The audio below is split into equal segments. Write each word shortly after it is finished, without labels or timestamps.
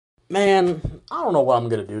Man, I don't know what I'm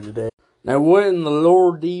gonna do today. Now, what in the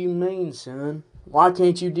Lord do you mean, son? Why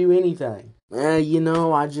can't you do anything?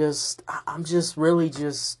 I'm just really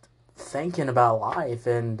just thinking about life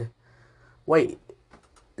and... Wait,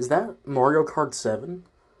 is that Mario Kart 7?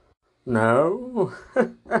 No.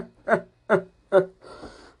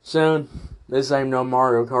 Son, this ain't no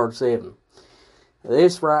Mario Kart 7.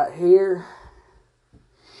 This right here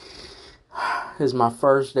is my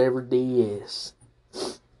first ever DS.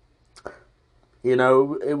 You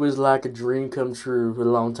know, it was like a dream come true a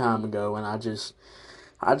long time ago, and I just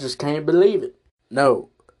can't believe it. No,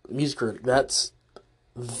 Music Critic, that's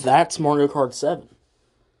Mario Kart 7.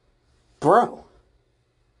 Bro,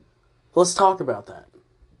 let's talk about that.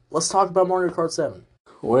 Let's talk about Mario Kart 7.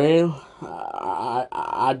 Well,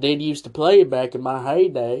 I did used to play it back in my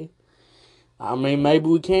heyday. I mean, maybe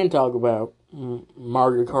we can talk about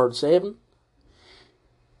Mario Kart 7.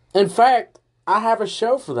 In fact, I have a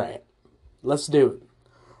show for that. Let's do it.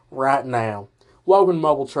 Right now. Welcome to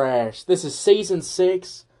Mobile Trash. This is Season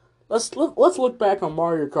 6. Let's look back on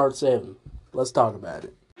Mario Kart 7. Let's talk about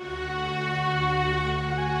it.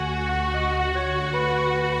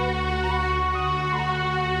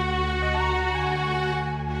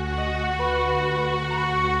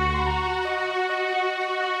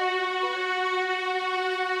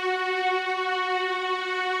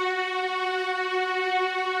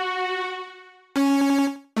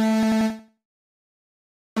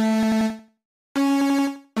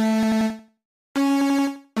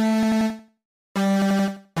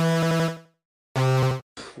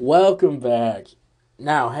 Welcome back.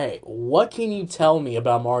 Now, hey, what can you tell me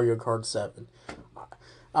about Mario Kart 7?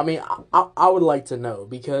 I mean, I would like to know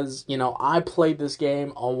because, I played this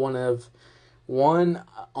game on one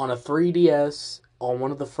on a 3DS, on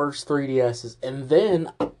one of the first 3DSs, and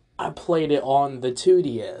then I played it on the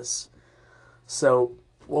 2DS. So,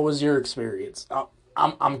 what was your experience?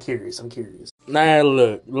 I'm curious. Now,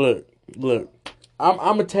 look. I'm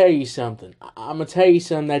gonna tell you something. I'm gonna tell you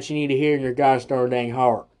something that you need to hear in your gosh darn dang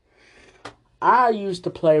heart. I used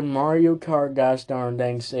to play Mario Kart gosh darn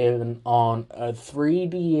dang 7 on a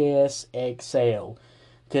 3DS XL.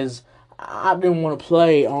 Because I didn't want to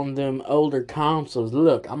play on them older consoles.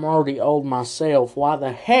 Look, I'm already old myself. Why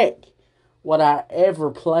the heck would I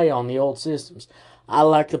ever play on the old systems? I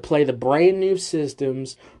like to play the brand new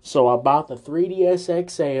systems. So I bought the 3DS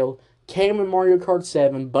XL, came in Mario Kart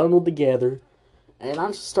 7, bundled together. And I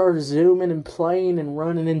just started zooming and playing and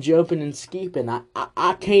running and jumping and skipping. I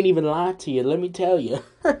can't even lie to you, let me tell you.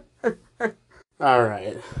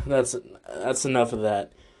 Alright, that's enough of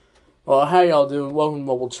that. Well, how y'all doing? Welcome to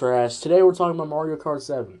Mobile Trash. Today we're talking about Mario Kart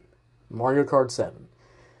 7. Mario Kart 7.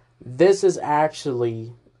 This is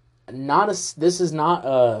actually this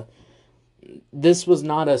was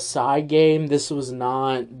not a side game. This was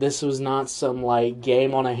not some like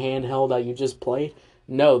game on a handheld that you just played.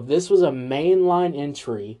 No, this was a mainline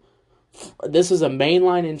entry. This is a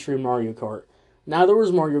mainline entry in Mario Kart. Now there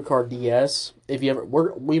was Mario Kart DS.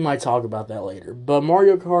 We might talk about that later. But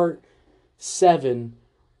Mario Kart 7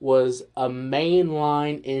 was a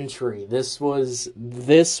mainline entry. This was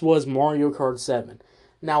Mario Kart 7.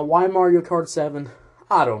 Now why Mario Kart 7?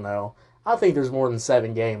 I don't know. I think there's more than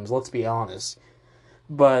 7 games, let's be honest.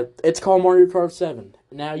 But it's called Mario Kart 7.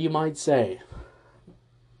 Now you might say,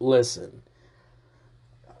 listen,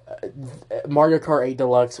 Mario Kart 8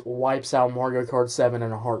 Deluxe wipes out Mario Kart 7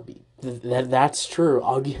 in a heartbeat. That's true.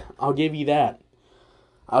 I'll give you that.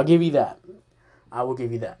 I will give you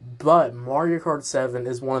that. But Mario Kart 7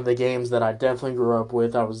 is one of the games that I definitely grew up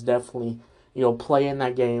with. I was definitely, playing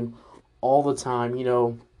that game all the time.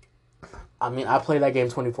 I play that game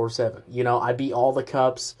 24/7. I beat all the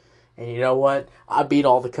cups. And you know what? I beat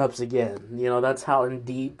all the cups again. That's how in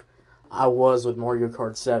deep I was with Mario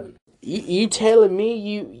Kart 7. You telling me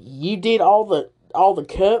you did all the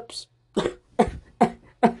cups?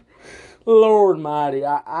 Lord mighty,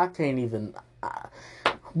 I can't even.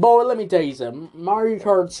 Boy, let me tell you something. Mario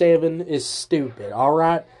Kart 7 is stupid,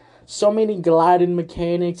 alright? So many gliding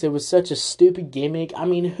mechanics. It was such a stupid gimmick. I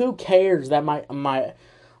mean, who cares that my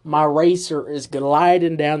racer is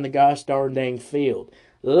gliding down the gosh darn dang field?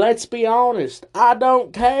 Let's be honest, I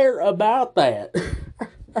don't care about that.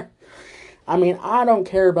 I don't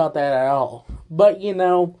care about that at all. But,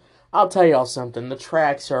 I'll tell y'all something. The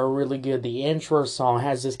tracks are really good. The intro song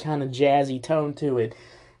has this kind of jazzy tone to it.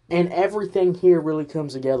 And everything here really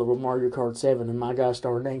comes together with Mario Kart 7, in my gosh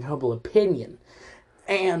darn dang humble opinion.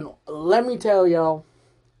 And let me tell y'all,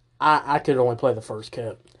 I could only play the first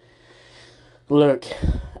cup. Look,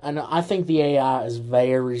 I think the AI is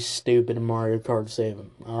very stupid in Mario Kart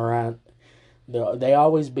 7, alright? They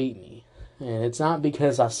always beat me. And it's not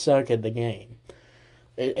because I suck at the game.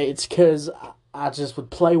 It's because I just would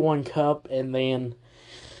play one cup and then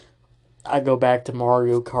I go back to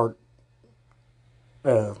Mario Kart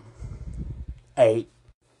uh, 8.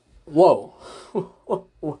 Whoa.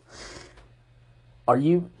 Are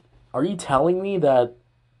you telling me that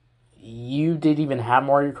you didn't even have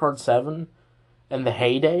Mario Kart 7 in the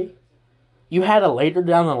heyday? You had it later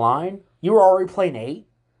down the line? You were already playing 8?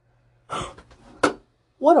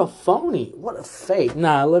 What a phony. What a fake.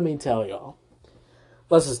 Nah, let me tell y'all.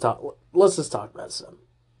 Let's just talk about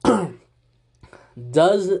something.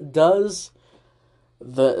 Does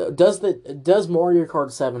Mario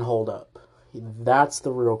Kart 7 hold up? That's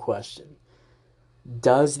the real question.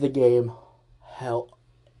 Does the game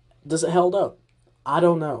does it hold up? I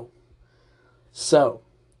don't know. So,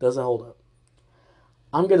 does it hold up?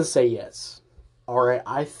 I'm going to say yes. Alright,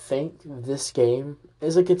 I think this game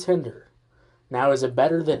is a contender. Now, is it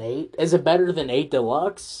better than 8? Is it better than 8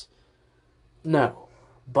 Deluxe? No.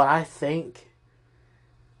 But I think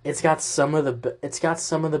it's got some of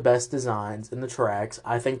the best designs in the tracks.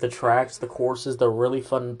 I think the courses, they're really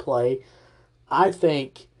fun to play. I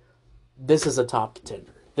think this is a top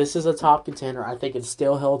contender. I think it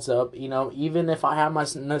still holds up. You know, even if I have my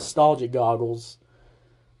nostalgia goggles,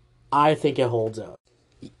 I think it holds up.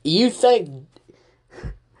 You think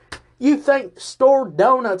store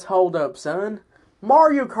donuts hold up, son?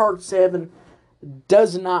 Mario Kart 7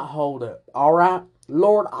 does not hold up. Alright?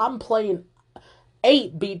 Lord, I'm playing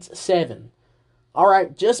 8 beats 7.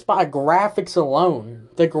 Alright, just by graphics alone.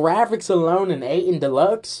 The graphics alone in 8 and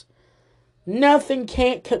Deluxe, nothing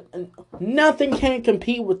can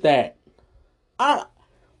compete with that.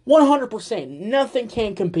 100%, nothing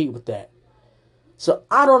can compete with that. So,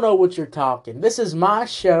 I don't know what you're talking. This is my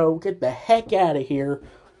show. Get the heck out of here.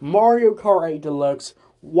 Mario Kart 8 Deluxe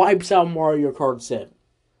wipes out Mario Kart 7.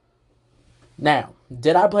 Now,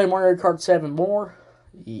 did I play Mario Kart 7 more?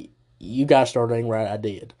 You guys started right, I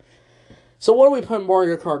did. So what do we put in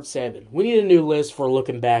Mario Kart 7? We need a new list for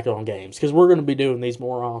looking back on games, because we're going to be doing these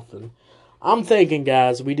more often. I'm thinking,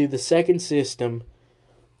 guys, we do the second system.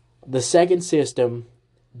 The second system,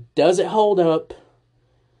 does it hold up?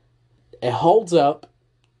 It holds up.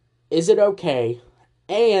 Is it okay?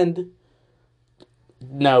 And,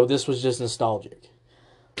 no, this was just nostalgic.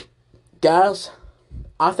 Guys,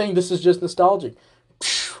 I think this is just nostalgic.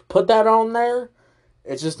 Put that on there.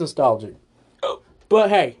 It's just nostalgic. But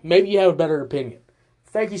hey, maybe you have a better opinion.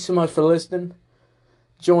 Thank you so much for listening.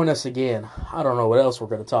 Join us again. I don't know what else we're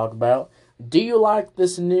going to talk about. Do you like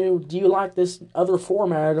this other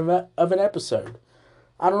format of an episode?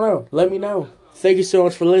 I don't know. Let me know. Thank you so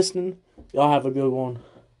much for listening. Y'all have a good one.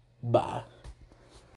 Bye.